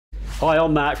Hi,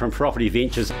 I'm Mark from Property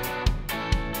Ventures.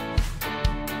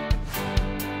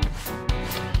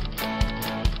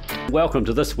 Welcome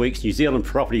to this week's New Zealand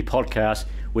Property Podcast,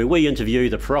 where we interview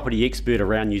the property expert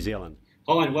around New Zealand.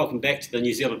 Hi, and welcome back to the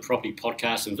New Zealand Property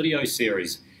Podcast and video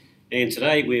series. And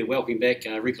today we're welcoming back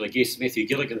regular guest Matthew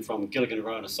Gilligan from Gilligan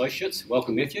and Associates.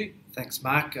 Welcome, Matthew. Thanks,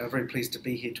 Mark. Very pleased to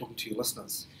be here talking to your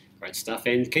listeners. Great stuff.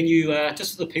 And can you,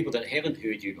 just for the people that haven't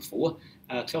heard you before,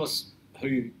 tell us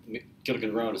who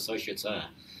Gilligan and Associates are?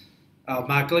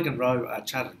 Mark, Gilligan Rowe are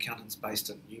chartered accountants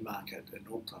based in Newmarket in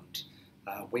Auckland.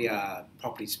 We are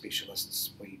property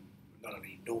specialists. We not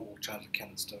only normal chartered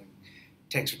accountants doing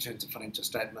tax returns and financial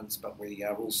statements, but we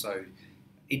are also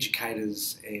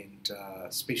educators and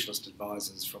specialist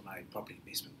advisors from a property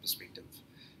investment perspective.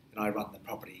 And I run the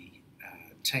property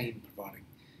team providing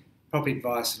property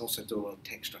advice and also do a lot of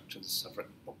tax structures. I've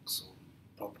written books on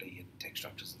property and tax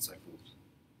structures and so forth.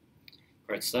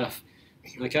 Great stuff.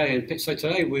 Okay, and so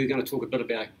today we're going to talk a bit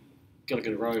about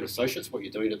Gilligan Rowe and Associates, what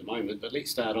you're doing at the moment, but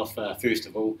let's start off first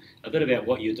of all, a bit about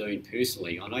what you're doing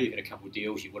personally. I know you've had a couple of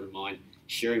deals you wouldn't mind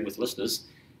sharing with listeners.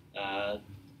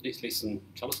 Let's listen,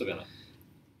 tell us about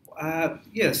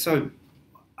it. So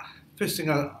first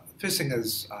thing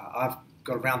is I've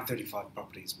got around 35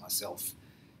 properties myself.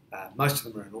 Most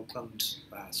of them are in Auckland,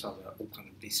 so I'm an Auckland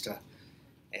investor,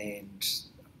 and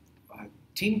I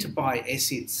tend to buy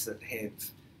assets that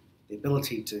have the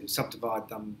ability to subdivide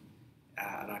them,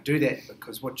 and I do that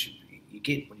because what you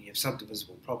get when you have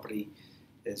subdivisible property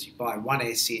is you buy one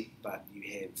asset, but you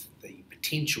have the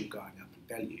potential going up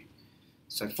in value.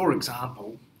 So, for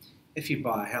example, if you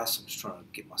buy a house, I'm just trying to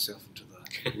get myself into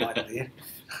the light there.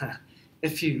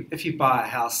 If you buy a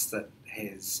house that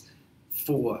has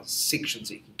 4 sections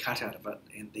that you can cut out of it,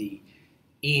 and the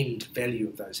end value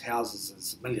of those houses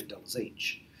is $1 million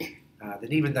each,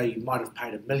 then even though you might have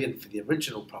paid $1 million for the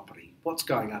original property, what's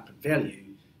going up in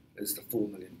value is the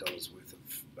 $4 million worth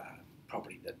of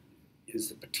property that is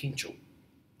the potential.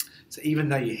 So even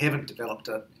though you haven't developed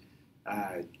it,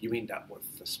 you end up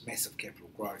with this massive capital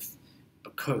growth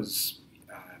because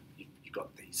you've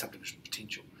got the subdivision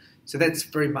potential. So that's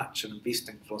very much an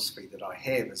investing philosophy that I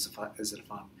have, is that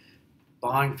if I'm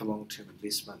buying for long-term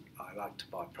investment, I like to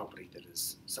buy property that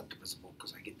is subdivisible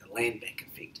because I get the land bank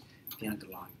effect, the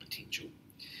underlying potential.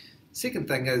 Second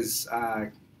thing is,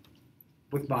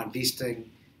 with my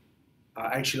investing,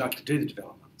 I actually like to do the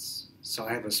developments. So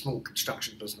I have a small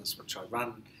construction business which I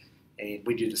run, and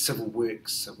we do the civil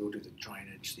works, so we'll do the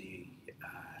drainage, the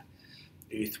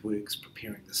earthworks,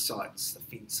 preparing the sites, the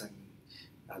fencing,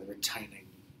 the retaining,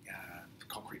 the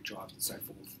concrete drives and so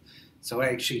forth. So I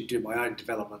actually do my own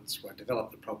developments where I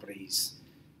develop the properties,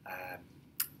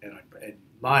 and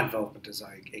my involvement is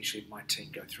my team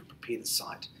go through and prepare the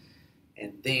site,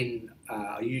 and then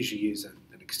I usually use an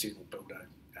external builder.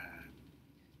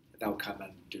 They'll come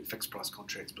and do fixed price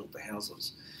contracts, build the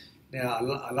houses. Now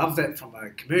I love that from a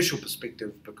commercial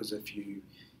perspective, because if you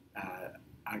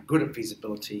are good at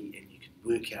feasibility and you can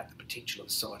work out the potential of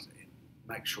the site and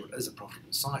make sure it is a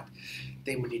profitable site,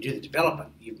 then when you do the development,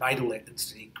 you've made all that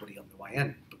instant equity on the way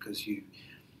in, because you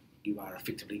are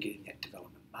effectively getting that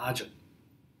development margin.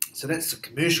 So that's the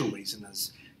commercial reason,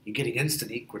 is you're getting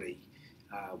instant equity,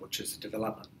 which is the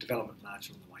development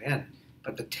margin on the way in.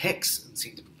 But the tax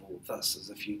incentive of all of this is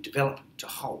if you develop to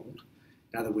hold,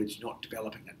 in other words, you're not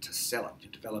developing it to sell it,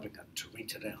 you're developing it to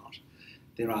rent it out,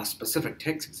 there are specific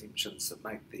tax exemptions that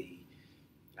make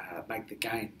the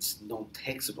gains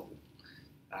non-taxable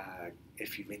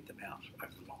if you rent them out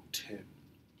over the long term.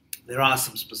 There are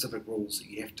some specific rules that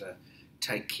you have to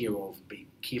take care of and be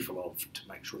careful of to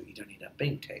make sure that you don't end up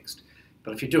being taxed.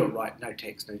 But if you do it right, no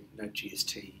tax, no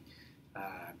GST.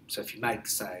 So if you make,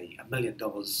 say, $1 million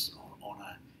on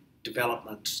a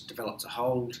development, develop to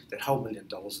hold, that whole $1 million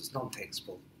is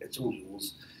non-taxable. It's all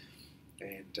yours,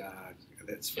 and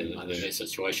that's very much. In that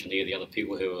situation there, the other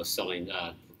people who are selling,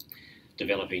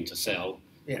 developing to sell,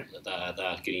 yeah,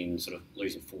 they're getting sort of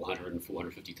losing $400,000 and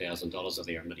 $450,000 of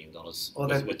their $1 million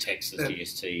with taxes,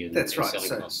 GST, and that's right.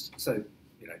 Selling costs. So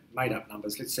made up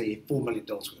numbers. Let's say you have $4 million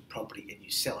worth of property and you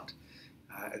sell it.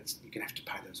 You're going to have to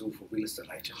pay those awful real estate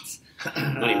agents.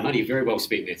 money very well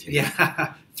spent, Matthew.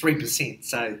 Yeah, 3%.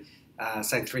 So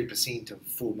say 3% of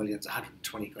 4 million is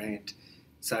 120 grand.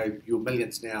 So your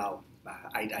million's now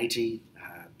 880.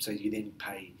 So you then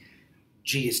pay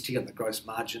GST on the gross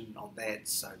margin on that.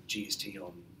 So GST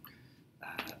on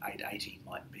 880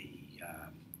 might be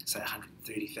say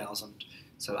 130,000.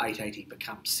 So 880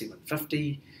 becomes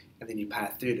 750, and then you pay a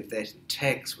third of that in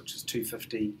tax, which is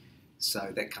 250.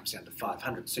 So that comes down to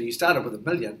 500. So you started with $1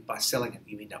 million. By selling it,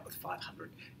 you end up with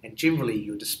 500. And generally,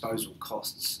 your disposal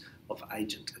costs of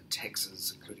agent and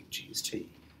taxes, including GST,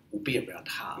 will be around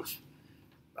half.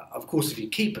 Of course, if you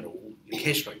keep it all, your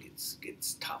cash flow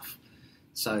gets tough.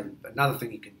 So another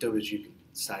thing you can do is you can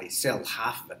say sell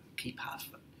half of it and keep half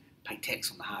of it, pay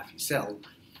tax on the half you sell,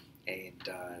 and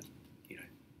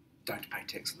don't pay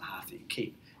tax on the half that you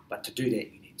keep. But to do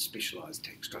that, you need specialised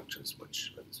tax structures,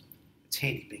 which it's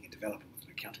handy being a developer with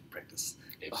an accounting practice.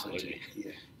 Absolutely.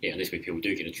 Yeah, and that's where people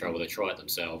do get in trouble. They try it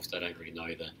themselves. They don't really know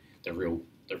the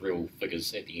real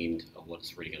figures at the end of what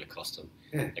it's really going to cost them.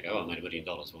 Yeah. They go, "Oh, I made $1 million."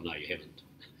 Well, no, you haven't.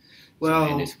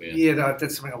 Well,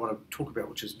 that's something I want to talk about,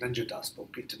 which is ninja dust. We'll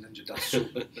get to ninja dust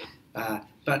shortly.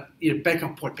 But back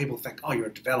on point, people think, "Oh, you're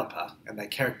a developer," and they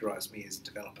characterise me as a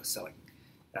developer selling.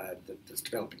 That's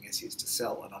developing assets to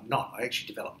sell, and I'm not. I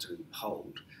actually develop to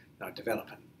hold. I develop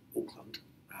in Auckland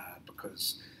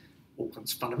because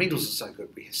Auckland's fundamentals are so good.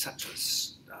 We have such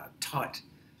a tight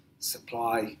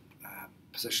supply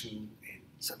position and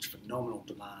such phenomenal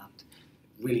demand.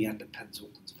 It really underpins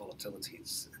Auckland's volatility.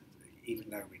 Even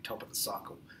though we're top of the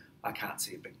cycle, I can't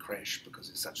see a big crash because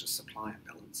there's such a supply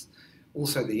imbalance.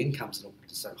 Also, the incomes in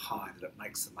Auckland are so high that it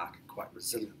makes the market quite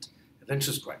resilient if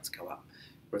interest rates go up,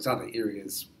 whereas other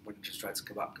areas, when interest rates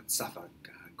go up, can suffer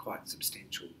quite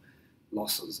substantial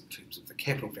losses in terms of the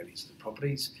capital values of the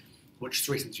properties, which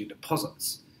threatens your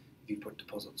deposits if you put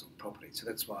deposits on property. So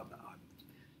that's why I'm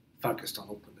focused on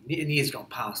Auckland. In years gone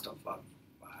past, I've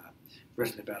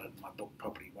written about it in my book,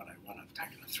 Property 101. I've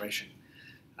taken a thrashing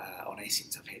on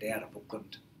assets I've had out of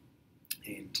Auckland,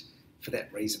 and for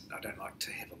that reason I don't like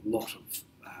to have a lot of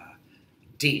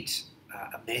debt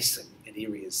amassing in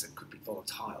areas that could be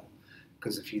volatile,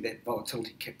 because if that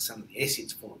volatility kicks in and the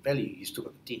assets fall in value, you still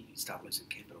got the debt, you start losing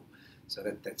capital. So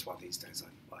that's why these days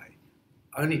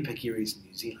I only pick areas in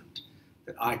New Zealand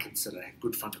that I consider have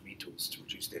good fundamentals to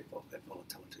reduce that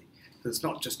volatility. Because it's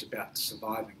not just about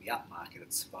surviving the up market,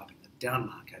 it's surviving the down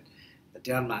market. The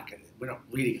down market, we're not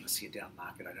really going to see a down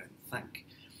market, I don't think,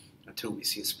 until we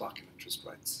see a spike in interest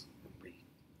rates.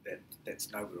 And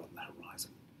that's nowhere on the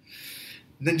horizon.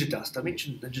 Ninja dust, I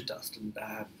mentioned ninja dust, and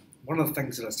one of the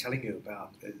things that I was telling you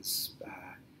about is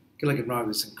Gilligan Road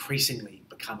is increasingly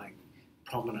becoming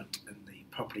prominent in the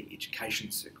property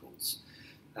education circles.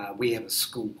 We have a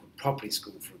school called Property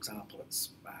School, for example. It's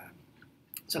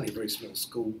only a very small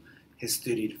school, has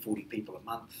 30 to 40 people a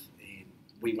month, and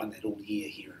we run that all year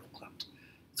here in Auckland.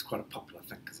 It's quite a popular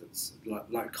thing because it's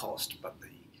low cost, but the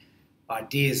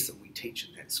ideas that we teach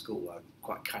in that school are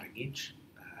quite cutting edge,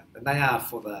 and they are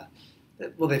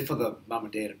they're for the mum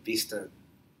and dad investor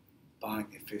buying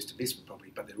their first investment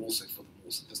property, but they're also for the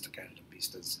more sophisticated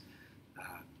investors.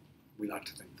 We like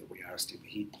to think that we are a step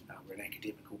ahead. We're an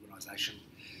academic organisation,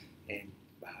 and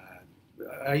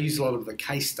I use a lot of the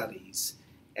case studies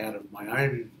out of my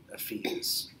own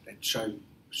affairs and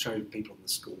show people in the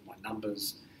school my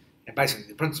numbers. And basically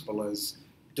the principle is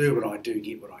do what I do,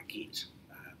 get what I get.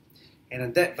 And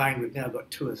in that vein, we've now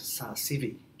got Tua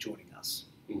Sarsevi joining us.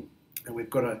 And we've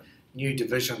got a new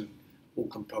division,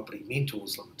 Auckland Property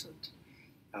Mentors Limited.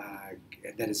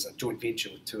 And that is a joint venture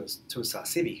with Tua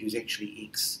Sarsevi, who's actually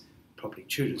ex-property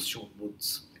tutors, Sean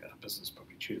Wood's business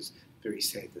property tutors. Very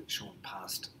sad that Sean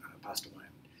passed away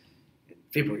in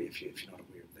February, if you're not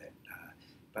aware of that.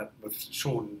 But with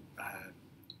Sean,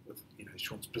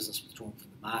 Sean's business withdrawn from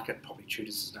the market, property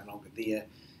tutors is no longer there.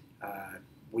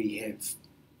 We have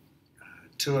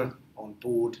Tua on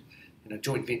board in a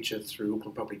joint venture through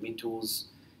Auckland Property Mentors,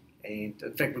 and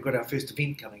in fact we've got our first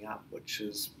event coming up, which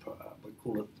is we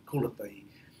call it the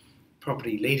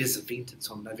Property Leaders Event. It's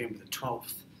on November the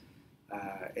 12th,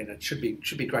 and it should be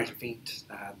a great event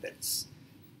that's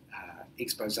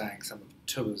exposing some of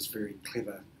Tua's very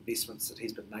clever investments that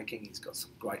he's been making. He's got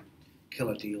some great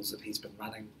killer deals that he's been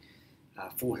running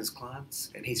for his clients,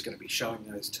 and he's going to be showing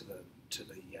those to the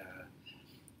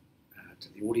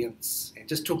audience and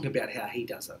just talking about how he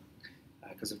does it,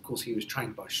 because of course he was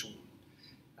trained by Sean.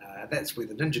 That's where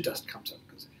the ninja dust comes in,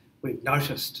 because we've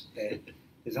noticed that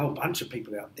there's a whole bunch of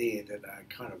people out there that are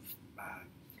kind of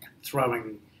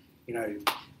throwing,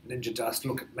 ninja dust.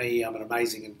 Look at me, I'm an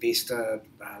amazing investor.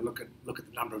 Look at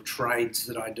the number of trades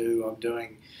that I do. I'm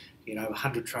doing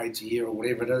 100 trades a year or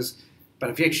whatever it is. But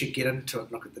if you actually get into it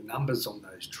and look at the numbers on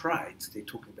those trades, they're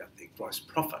talking about their gross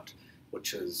profit,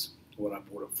 which is what I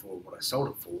bought it for, what I sold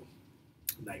it for.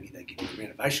 Maybe they give you the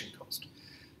renovation cost.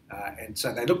 And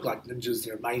so they look like ninjas,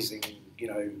 they're amazing,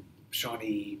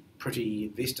 shiny, pretty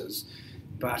investors.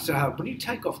 But when you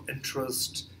take off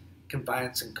interest,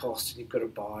 conveyancing costs, and you've got to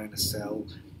buy and sell,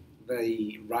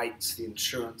 the rates, the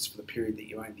insurance for the period that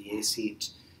you own the asset,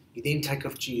 you then take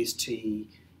off GST,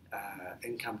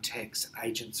 income tax,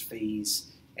 agents'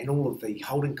 fees, and all of the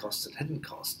holding costs and hidden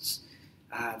costs,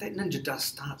 that ninja dust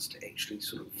starts to actually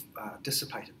sort of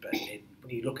dissipate a bit. And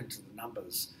when you look into the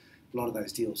numbers, a lot of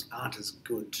those deals aren't as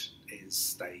good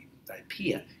as they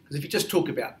appear. Because if you just talk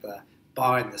about the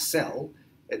buy and the sell,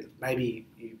 maybe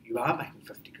you are making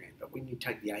 50 grand, but when you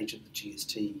take the agent, the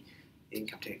GST, the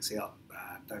income tax out,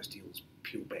 those deals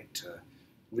peel back to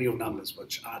real numbers,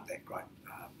 which aren't that great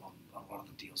on a lot of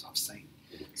the deals I've seen.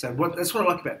 So that's what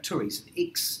I like about Tour.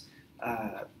 He's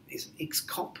an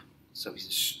ex-cop, so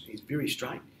he's very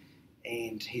straight,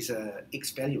 and he's an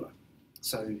ex-valuer.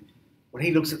 So when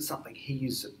he looks at something, he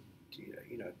uses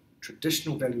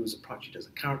traditional valuers approach. He does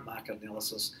a current market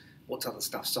analysis, what's other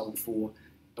stuff sold for.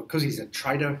 Because he's a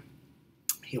trader,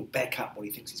 he'll back up what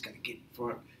he thinks he's going to get for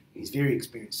it. He's very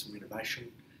experienced in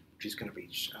renovation, which is going to be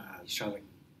showing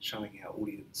our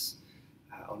audience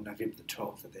on November the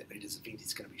 12th at that leaders event.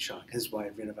 He's going to be showing his way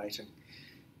of renovating,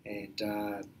 and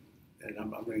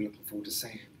I'm really looking forward to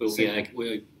seeing.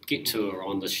 We'll get Tour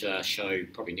on the show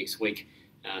probably next week,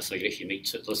 so you can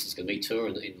actually listeners can meet Tour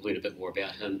and learn a bit more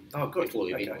about him before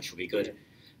the event, which will be good.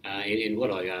 Yeah. And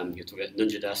what you talk about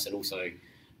ninja dust, and also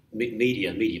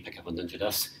media pick up on ninja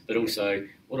dust, but also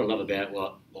what I love about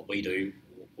what we do.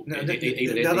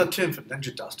 The other term for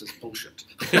ninja dust is bullshit.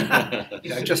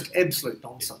 Just absolute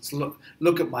nonsense.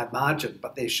 Look at my margin,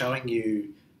 but they're showing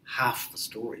you half the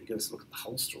story. You got to look at the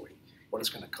whole story. What it's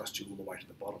going to cost you all the way to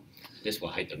the bottom. That's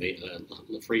why I hate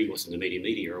the free what's in the media.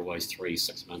 Media are always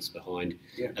 3-6 months behind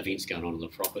events going on in the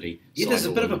property. Yeah, there's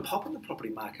a bit of a pop in the property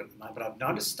market at the moment, but I've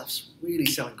noticed stuff's really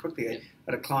selling quickly. I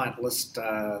had a client list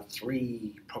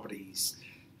 3 properties.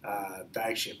 They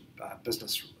actually a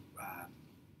business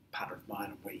partner of mine,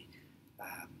 and we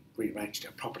rearranged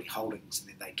our property holdings, and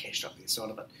then they cashed up their side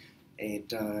of it.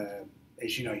 And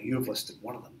as you know, you've listed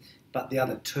one of them. But the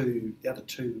other two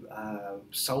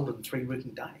sold in 3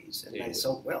 working days, and they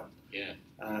sold well. Yeah,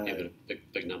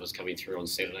 big numbers coming through on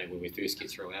Saturday when we first get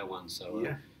through our one. So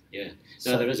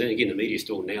No, there is. Again, the media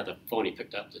still now they've finally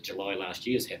picked up that July last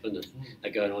year's happened, and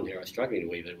they're going on here are struggling a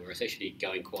wee bit, where it's actually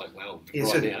going quite well now.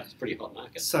 It's a pretty hot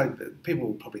market. So people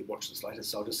will probably watch this later.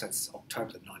 So I'll just say it's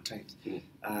October the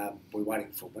 19th. We're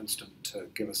waiting for Winston to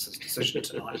give us his decision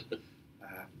tonight.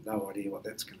 No idea what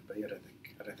that's going to be. I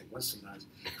don't think Winston knows.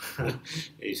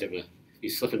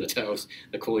 He's flipping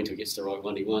the coin till he gets the right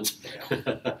one he wants.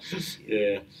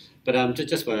 Yeah. But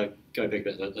just want to go back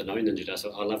to the known ninja dust.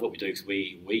 I love what we do because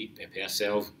we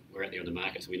ourselves, we're out there in the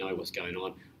market, so we know what's going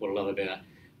on. What I love about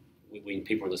when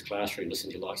people are in this classroom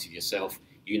listen to the likes of yourself,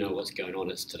 you know what's going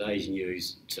on. It's today's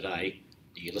news today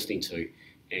that you're listening to,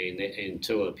 and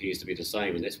Tour appears to be the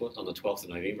same. And that's what on the 12th of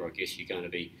November, I guess you're going to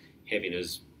be having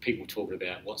is people talking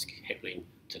about what's happening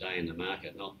today in the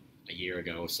market, not a year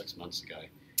ago or 6 months ago.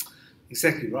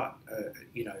 Exactly right.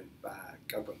 I've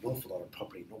got an awful lot of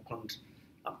property in Auckland.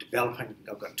 I'm developing.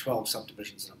 I've got 12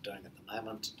 subdivisions that I'm doing at the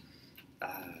moment.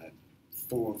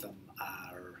 4 of them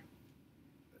are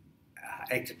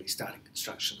actively starting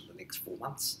construction in the next 4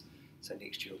 months. So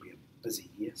next year will be a busy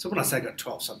year. So when I say I've got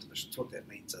 12 subdivisions, what that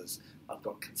means is I've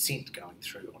got consent going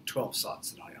through on 12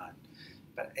 sites that I own.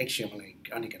 But actually I'm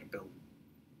only going to build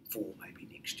 4 maybe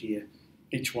next year.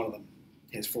 Each one of them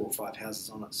has 4 or 5 houses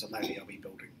on it, so maybe I'll be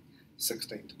building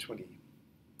 16 to 20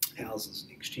 houses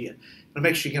next year. And I'm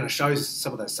actually going to show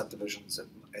some of those subdivisions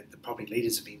at the Property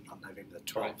Leaders event on November the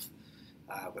 12th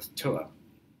with Tour.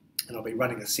 And I'll be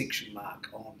running a section mark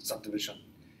on subdivision,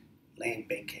 land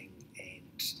banking,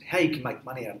 and how you can make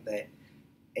money out of that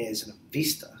as an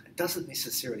investor. It doesn't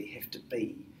necessarily have to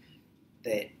be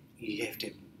that you have to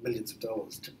have millions of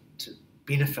dollars to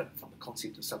benefit from the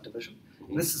concept of subdivision.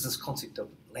 And this is this concept of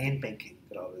land banking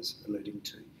that I was alluding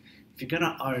to. If you're going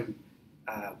to own,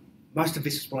 most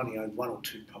investors will only own 1 or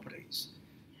 2 properties.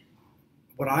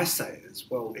 What I say is,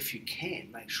 well, if you can,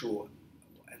 make sure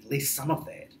at least some of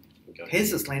that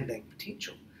has this land bank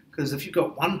potential. Because if you've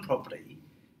got 1 property,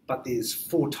 but there's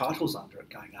 4 titles under it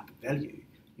going up in value,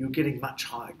 you're getting much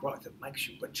higher growth. It makes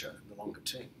you richer in the longer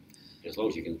term. As long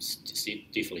as you can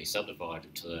definitely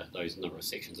subdivide to those number of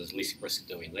sections, there's less risk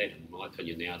doing that, in my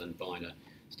opinion, now than buying a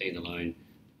standalone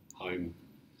home.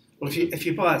 Well, if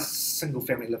you buy a single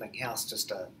family living house, just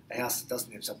a house that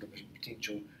doesn't have subdivision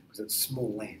potential because it's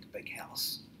small land, big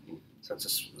house, so it's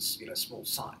a small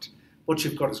site. What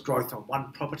you've got is growth on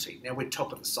 1 property. Now we're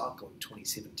top of the cycle in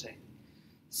 2017,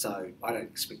 so I don't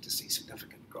expect to see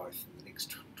significant growth in the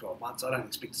next 12 months. I don't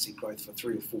expect to see growth for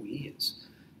 3 or 4 years.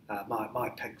 My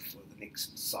pick for the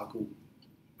next cycle,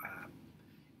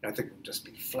 I think will just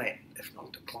be flat, if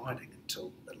not declining,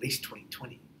 until at least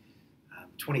 2020.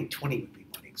 2020 would be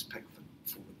my next pick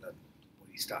for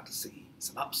when you start to see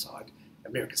some upside.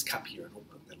 America's Cup here in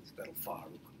Auckland, that'll fire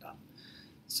Auckland up.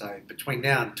 So between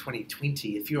now and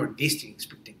 2020, if you're investing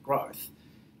expecting growth,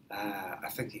 I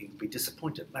think you'd be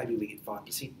disappointed. Maybe we get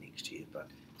 5% next year, but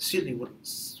certainly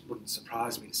wouldn't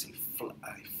surprise me to see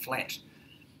a flat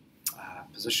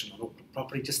position on Auckland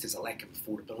property. Just there's a lack of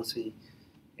affordability,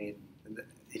 and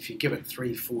if you give it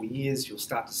 3-4 years, you'll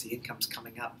start to see incomes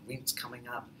coming up, rents coming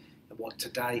up, and what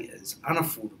today is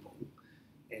unaffordable,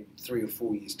 in 3 or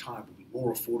 4 years' time will be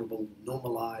more affordable,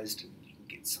 normalised, and you can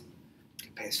get some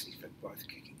capacity for growth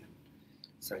kicking in.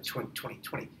 So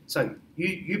 2020. So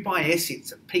you buy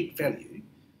assets at peak value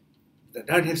that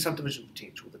don't have subdivision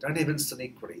potential, that don't have instant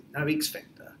equity, no X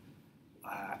factor,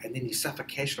 and then you suffer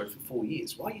cash flow for 4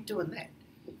 years. Why are you doing that?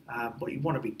 What you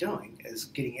want to be doing is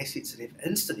getting assets that have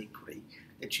instant equity,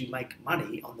 that you make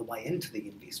money on the way into the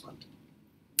investment,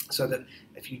 so that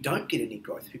if you don't get any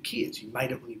growth, who cares? You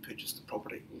made it when you purchased the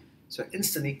property. So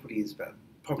instant equity is about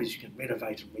properties you can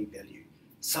renovate and revalue,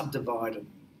 subdivide and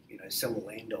sell the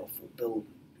land off, or build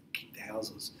and keep the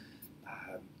houses.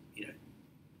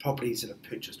 Properties that are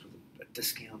purchased with a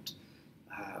discount.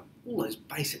 All those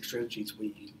basic strategies where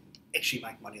you actually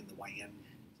make money on the way in.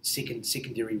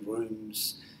 Secondary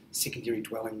rooms, secondary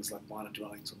dwellings like minor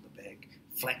dwellings on the back,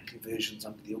 flat conversions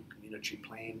under the Auckland Unitary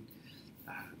Plan.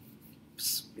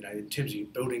 In terms of your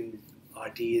building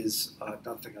ideas,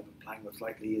 another thing I've been playing with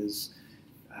lately is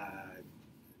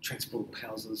transportable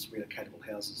houses, relocatable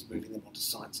houses, moving them onto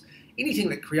sites. Anything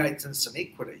that creates instant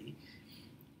equity,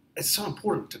 it's so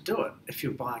important to do it if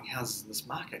you're buying houses in this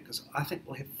market, because I think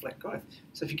we'll have flat growth.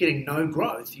 So if you're getting no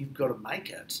growth, you've got to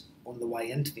make it on the way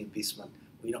into the investment,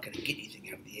 or you're not going to get anything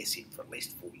out of the asset for at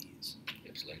least 4 years.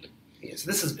 Absolutely. Yeah, so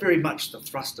this is very much the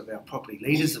thrust of our Property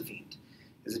Leaders event,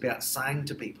 is about saying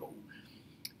to people,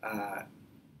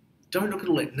 don't look at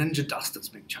all that ninja dust that's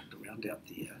being chucked around out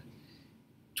there.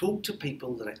 Talk to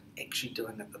people that are actually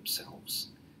doing it themselves,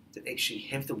 that actually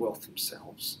have the wealth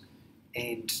themselves,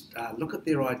 and look at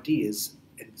their ideas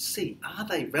and see, are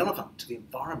they relevant to the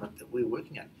environment that we're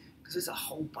working in? Because there's a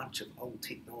whole bunch of old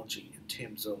technology in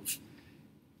terms of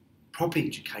property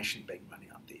education being run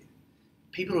out there.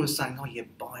 People who are saying, oh yeah,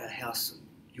 buy a house and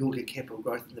you'll get capital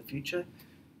growth in the future,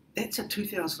 that's a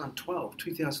 2012,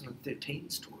 2013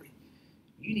 story.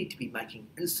 You need to be making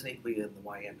instant equity in the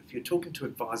way in. If you're talking to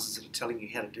advisors that are telling you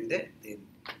how to do that, then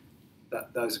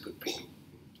those are good people.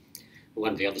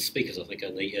 One of the other speakers, I think,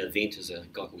 on the event is a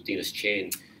guy called Dennis Chan,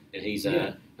 and he's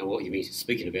and what you've been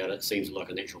speaking about, it seems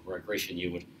like a natural progression.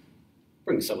 You would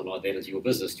bring someone like that into your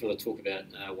business. Do you want to talk about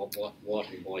what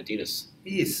and why Dennis?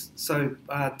 Yes, so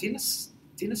Dennis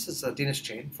is Dennis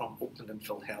Chan from Auckland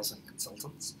Infill Housing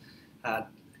Consultants.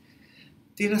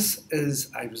 Dennis is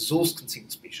a resource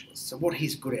consent specialist. So what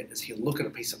he's good at is he'll look at a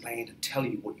piece of land and tell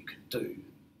you what you can do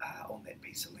on that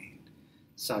piece of land.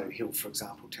 So he'll, for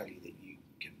example, tell you that you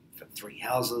can fit 3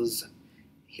 houses, and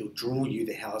he'll draw you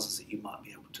the houses that you might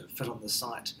be able to fit on the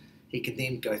site. He can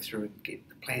then go through and get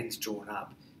the plans drawn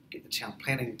up, get the town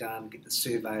planning done, get the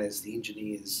surveyors, the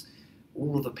engineers,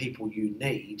 all of the people you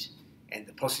need and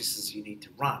the processes you need to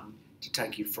run to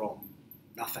take you from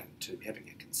nothing to having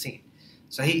a consent.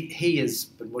 So he has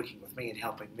been working with me and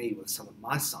helping me with some of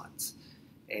my sites,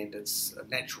 and it's a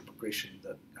natural progression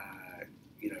that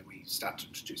we start to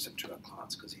introduce him to our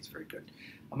clients because he's very good.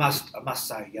 I must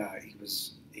say, he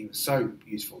was so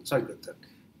useful and so good that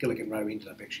Gilligan Rowe ended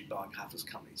up actually buying half his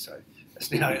company. So it's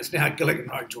now a Gilligan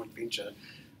Rowe joint venture,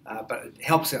 but it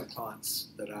helps our clients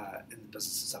that are in the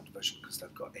business of subdivision because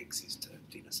they've got access to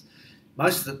Dennis.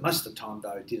 Most of the time,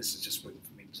 though, Dennis is just working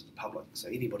for members of the public, so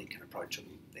anybody can approach him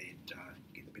and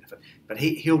get the benefit. But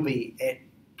he'll be at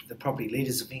the Property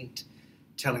Leaders event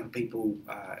telling people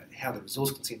how the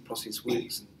resource consent process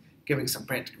works and giving some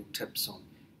practical tips on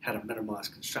how to minimise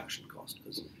construction cost.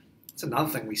 Because it's another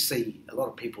thing we see. A lot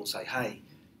of people say, hey,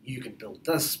 you can build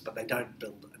this, but they don't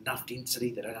build enough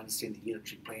density. They don't understand the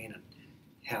unitary plan and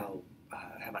how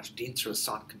much denser a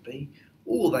site can be.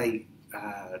 Or they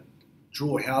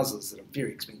draw houses that are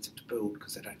very expensive to build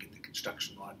because they don't get the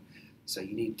construction right. So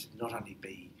you need to not only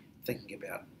be thinking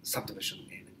about subdivision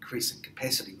and increasing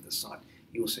capacity with the site,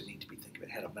 you also need to be thinking about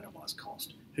how to minimise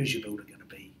cost. Who's your builder going to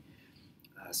be?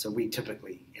 So we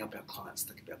typically help our clients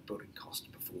think about building cost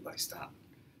before they start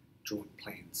drawing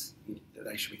plans.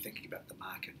 They should be thinking about the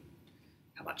market,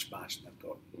 how much margin they've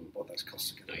got, what those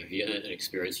costs are going to be. If you're an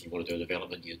experience, you want to do a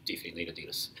development, you definitely need a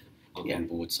Dennis on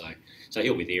board. So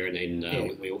he'll be there, and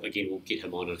then we'll get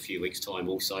him on in a few weeks' time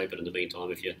also. But in the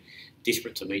meantime, if you're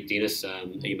desperate to meet Dennis,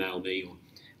 email me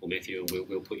or Matthew, and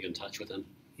we'll put you in touch with him.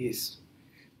 Yes.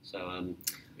 So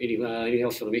anything else you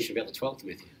want to mention about the 12th,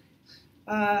 Matthew?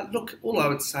 Look, all I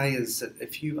would say is that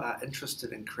if you are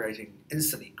interested in creating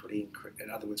instant equity, in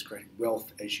other words, creating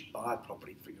wealth as you buy a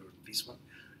property for your investment,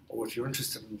 or if you're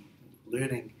interested in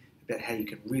learning about how you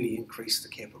can really increase the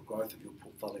capital growth of your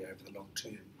portfolio over the long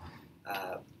term,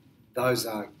 those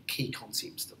are key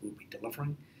concepts that we'll be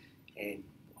delivering. And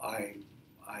I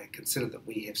consider that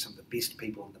we have some of the best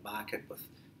people in the market with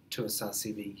Tuasa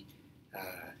Sevi,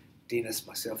 Dennis,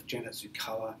 myself, Janet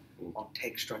Zukawa on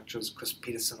tax structures, Chris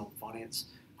Peterson on finance.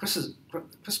 Chris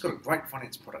got a great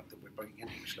finance product that we're bringing in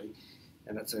actually,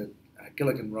 and it's a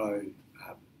Gilligan Rowe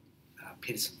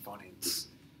Peterson Finance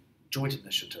joint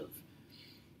initiative.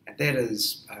 And that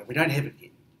is, we don't have it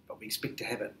yet, but we expect to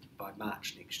have it by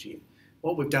March next year.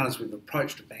 What we've done is we've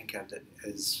approached a banker that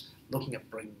is looking at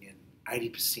bringing in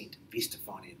 80% investor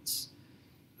finance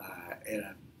at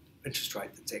an interest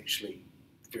rate that's actually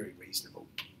very reasonable,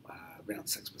 around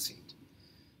 6%.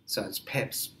 So it's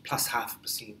perhaps plus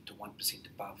 0.5% to 1%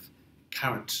 above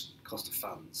current cost of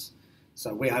funds.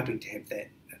 So we're hoping to have that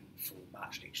in for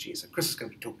March next year. So Chris is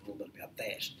going to be talking a little bit about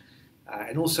that.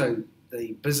 And also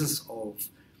the business of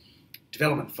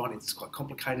development finance is quite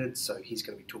complicated, so he's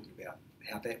going to be talking about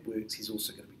how that works. He's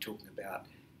also going to be talking about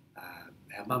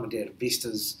how mum and dad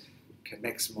investors can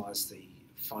maximise the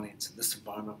finance in this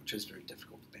environment, which is very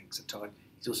difficult. The banks are tight.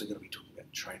 He's also going to be talking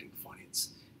about trading finance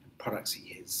and products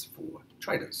he has for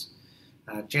traders.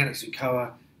 Janet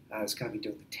Zukawa is going to be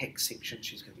doing the tax section.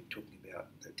 She's going to be talking about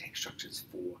the tax structures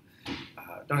for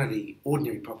not only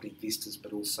ordinary property investors,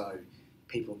 but also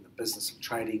people in the business of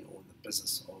trading or in the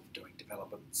business of doing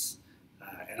developments.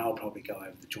 And I'll probably go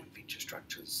over the joint venture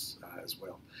structures as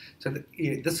well. So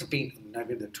this event on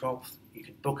November the 12th, you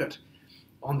can book it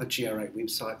on the GRA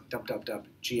website, www.gra.co.nz,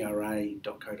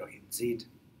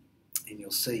 and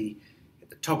you'll see at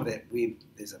the top of that web,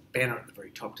 there's a banner at the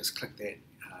very top. Just click that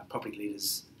Property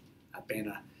Leaders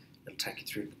banner. It'll take you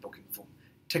through to the booking form.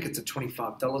 Tickets are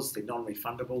 $25. They're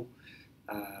non-refundable.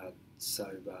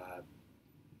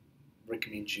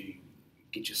 Recommend you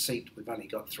get your seat. We've only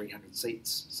got 300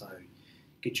 seats, so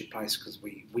get your place because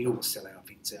we always sell our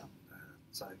events out.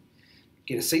 So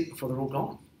get a seat before they're all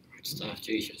gone. Great stuff.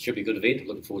 Geez, it should be a good event.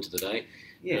 Looking forward to the day.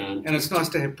 Yeah, and it's nice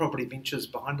to have Property Ventures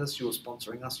behind us. You're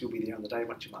sponsoring us. You'll be there on the day,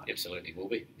 won't you, Mark? Absolutely, will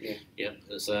be. Yeah.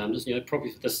 There's, probably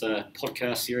for this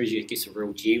podcast series, you get some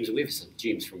real gems. We have some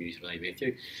gems from you today,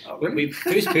 Matthew. Oh, really? We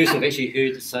first person I've actually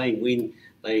heard saying when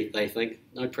they think,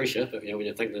 no pressure, but when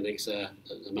you think the next the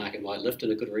market might lift,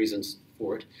 and the good reasons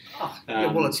for it.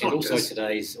 Well, it's not also just...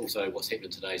 what's happened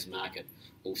in today's market,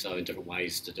 also in different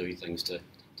ways to do things to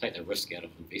take the risk out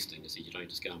of investing, so you don't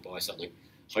just go and buy something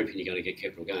hoping you're going to get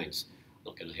capital gains.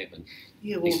 Not going to happen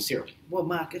necessarily. Well,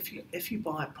 Mark, if you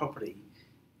buy a property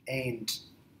and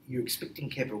you're expecting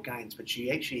capital gains, but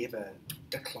you actually have a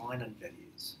decline in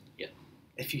values. Yeah.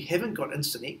 If you haven't got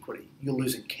instant equity, you're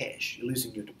losing cash. You're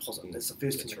losing your deposit. That's the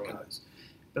first thing that goes.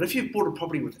 But if you've bought a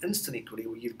property with instant equity,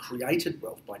 where you've created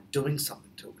wealth by doing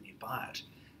something to it when you buy it,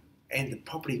 and the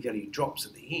property value drops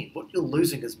at the end, what you're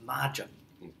losing is margin.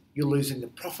 You're losing the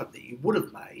profit that you would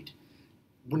have made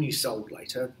when you sold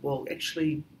later. Well,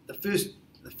 actually, the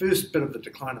first bit of the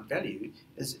decline in value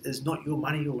is not your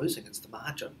money you're losing, it's the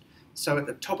margin. So at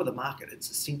the top of the market, it's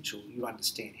essential you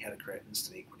understand how to create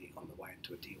instant equity on the way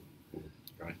into a deal.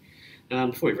 Right.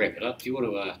 Before we wrap it up, do you want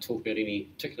to talk about any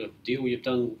particular deal you've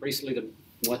done recently that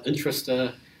might interest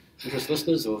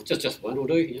listeners, or just one will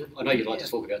do? You know? I know you'd like to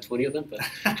talk about 20 of them, but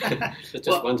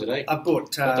just one today. I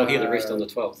bought. I'll hear the rest on the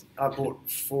 12th. I bought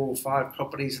 4 or 5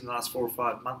 properties in the last 4 or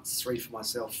 5 months, 3 for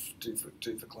myself, 2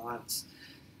 for clients.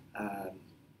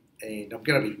 And I'm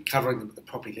going to be covering them at the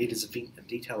Property Leaders event in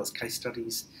detail as case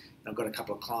studies. And I've got a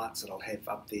couple of clients that I'll have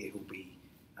up there who'll be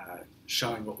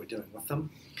showing what we're doing with them.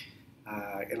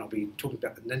 And I'll be talking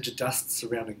about the ninja dust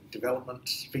surrounding development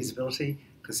feasibility,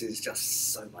 because there's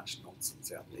just so much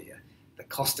nonsense out there. The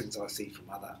costings I see from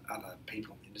other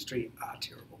people in the industry are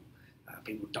terrible.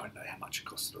 People don't know how much it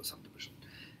costs to do a subdivision.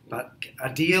 But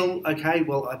a deal, okay,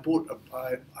 well,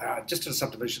 I just did a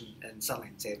subdivision in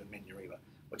Sunlands Ave in Manurewa,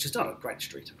 which is not a great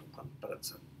street in Auckland, but it's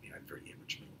a very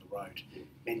average middle of the road,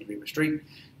 Manurewa Street.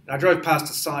 And I drove past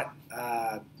a site,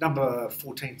 number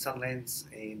 14 Sunlands,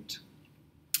 and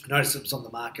I noticed it was on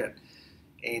the market,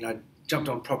 and I jumped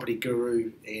on Property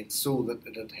Guru and saw that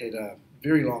it had a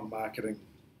very long marketing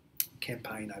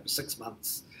campaign over 6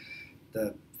 months.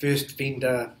 The first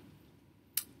vendor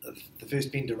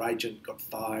agent got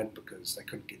fired because they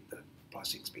couldn't get the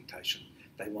price expectation.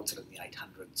 They wanted it in the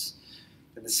 800s.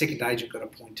 Then the second agent got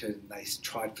appointed and they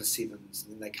tried for 7s,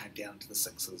 and then they came down to the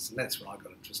 6s, and that's when I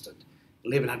got interested.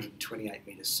 1,128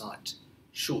 metre site,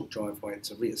 short driveway,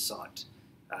 it's a rear site,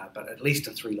 but at least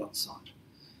a 3-lot site.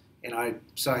 And I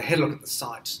had a look at the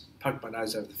site, poked my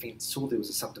nose over the fence, saw there was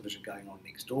a subdivision going on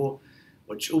next door,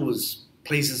 which always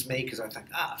pleases me because I think,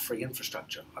 free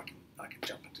infrastructure, I can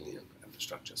jump into the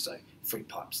infrastructure, so free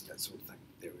pipes and that sort of thing.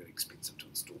 They're really expensive to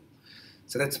install.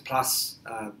 So that's a plus.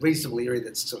 Reasonable area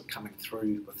that's sort of coming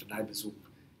through with the neighbours all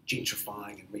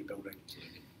gentrifying and rebuilding.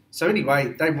 So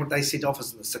anyway, they said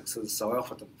offers in the sixes, so I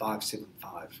offered them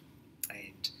 575,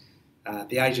 and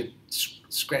the agent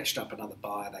scratched up another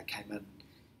buyer. They came in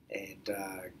and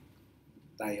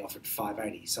they offered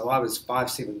 580. So I was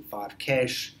 575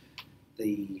 cash.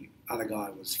 The other guy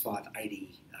was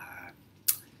 580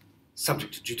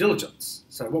 subject to due diligence.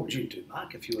 So what would you do,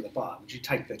 Mark, if you were the buyer? Would you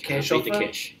take the cash offer?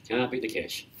 Can't beat the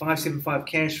cash. 575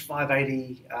 cash,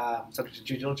 580 subject to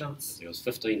due diligence. There was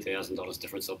 $15,000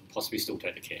 difference. I'll possibly still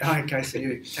take the cash. Okay, so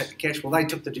you take the cash. Well, they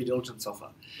took the due diligence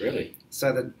offer. Really?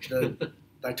 So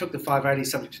they took the 580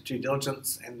 subject to due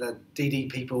diligence, and the DD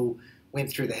people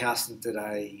went through the house and did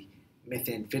a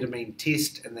methamphetamine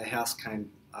test, and the house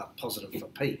came up positive for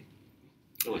P.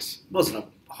 Nice. It wasn't a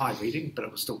high reading, but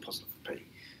it was still positive for P.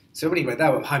 So anyway, they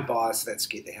were home buyers, so that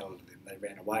scared the hell out of them. They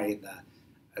ran away, and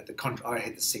I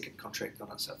had the second contract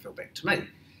on it, so it fell back to me. And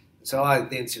so I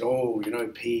then said,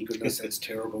 P, goodness, that's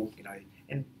terrible,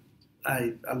 And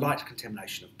a light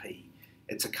contamination of P,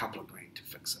 it's a couple of grand to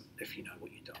fix it if you know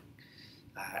what you're doing.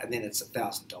 And then it's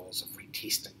 $1,000 of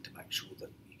retesting to make sure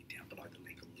that you get down below the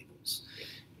legal levels.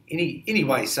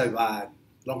 Anyway, so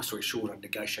long story short, I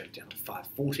negotiated down to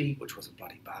 540, which was a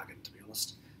bloody bargain, to be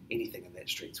honest. Anything in that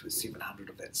street's worth 700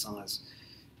 of that size.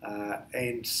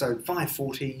 And so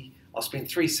 540, I'll spend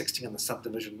 360 on the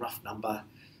subdivision, rough number.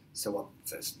 So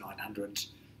that's 900.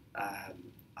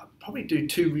 I'll probably do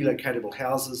 2 relocatable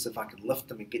houses if I can lift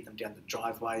them and get them down the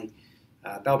driveway.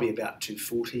 They'll be about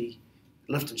 240.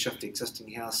 Lift and shift the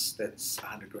existing house, that's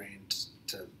 100 grand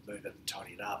to move it and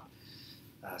tidy it up.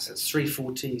 So it's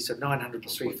 340, so 900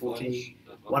 plus 340,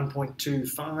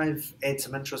 1.25, add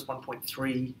some interest,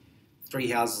 1.3. 3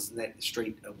 houses in that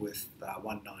street are worth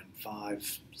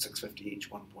 195, 650 each,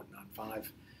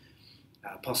 1.95,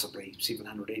 possibly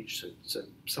 700 each, so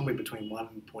somewhere between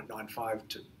 1.95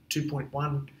 to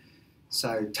 2.1.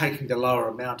 So taking the lower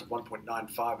amount of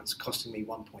 1.95, it's costing me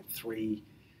 1.3,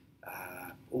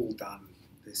 all done.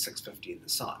 There's 650 in the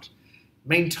site.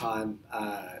 Meantime,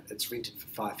 it's rented for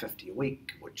 550 a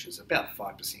week, which is about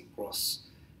 5% gross,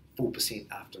 4%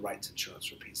 after rates,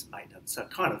 insurance, repairs and maintenance. So it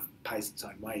kind of pays its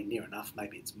own way, near enough.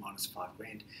 Maybe it's minus 5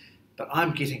 grand. But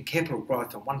I'm getting capital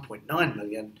growth on 1.9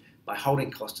 million. My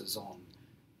holding cost is on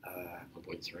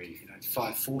 1.3.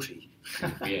 540.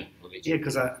 Yeah, yeah,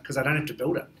 because I don't have to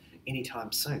build it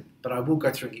anytime soon. But I will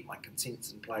go through and get my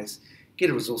consents in place, get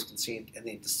a resource consent, and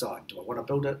then decide, do I want to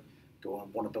build it? Do I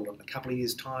want to build it in a couple of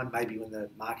years' time? Maybe when the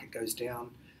market goes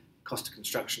down, cost of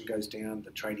construction goes down,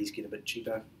 the tradies get a bit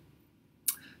cheaper.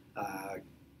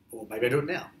 Or maybe I do it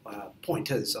now.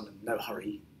 Point is, I'm in no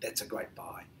hurry. That's a great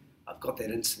buy. I've got that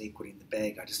instant equity in the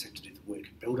bag. I just have to do the work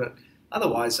and build it.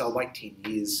 Otherwise, I'll wait 10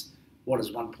 years. What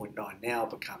is 1.9 now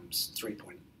becomes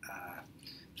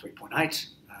 3.8.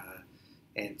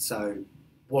 And so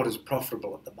what is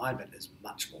profitable at the moment is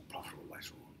much more profitable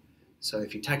later on. So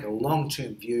if you take a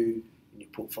long-term view in your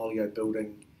portfolio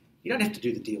building, you don't have to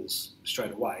do the deals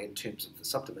straight away in terms of the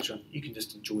subdivision. You can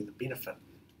just enjoy the benefit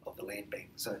of the land bank.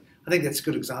 So I think that's a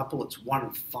good example. It's one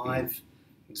of 5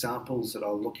 examples that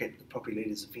I'll look at the Property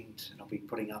Leaders event, and I'll be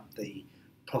putting up the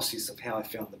process of how I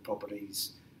found the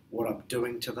properties, what I'm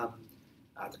doing to them,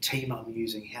 the team I'm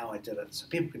using, how I did it, so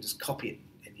people can just copy it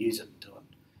and use it and do it.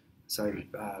 So it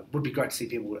would be great to see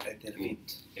people at that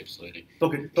event. Absolutely.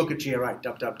 Book at GRA,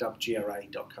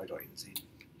 www.gra.co.nz.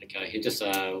 Okay, and just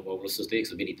listeners there,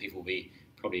 because many people will be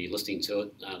probably listening to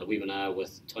it, the webinar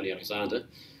with Tony Alexander.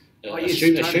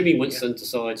 Assuming Winston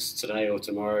decides today or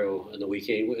tomorrow or in the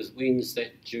weekend, when's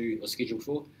that due or scheduled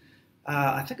for?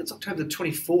 I think it's October the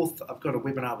 24th. I've got a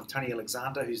webinar with Tony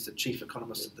Alexander, who's the chief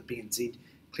economist at the BNZ,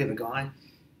 clever guy.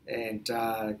 And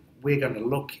I'm going to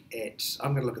look at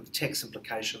the tax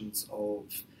implications of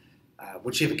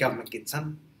whichever government gets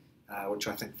in, which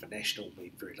I think for National will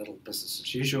be very little, business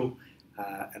as usual.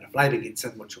 And if Labor gets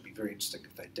in, which will be very interesting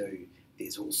if they do,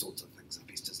 there's all sorts of things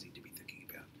investors need to be thinking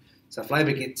about. So if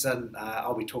Labor gets in,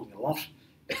 I'll be talking a lot.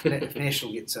 If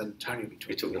National gets in, Tony will be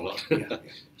talking a lot. Yeah.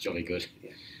 Jolly good.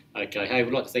 Yeah. Okay, hey,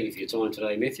 we'd like to thank you for your time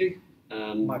today, Matthew.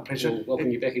 My pleasure. We'll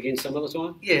welcome you back again some other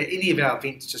time. Yeah, any of our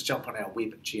events, just jump on our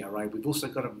web at GRA. We've also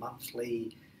got a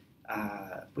monthly,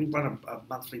 we run a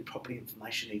monthly property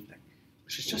information evening,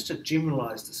 which is just a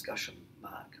generalised discussion,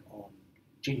 Mark, on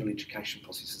general education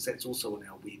processes. That's also on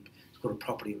our web. It's called a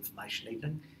property information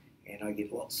evening, and I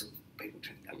get lots of people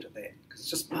turning up to that, because it's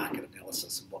just market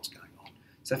analysis of what's going on.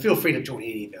 So feel free to join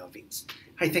any of our events.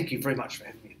 Hey, thank you very much for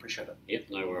having me. Appreciate it. Yep,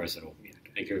 no worries at all. Yeah,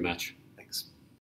 okay. Thank you very much.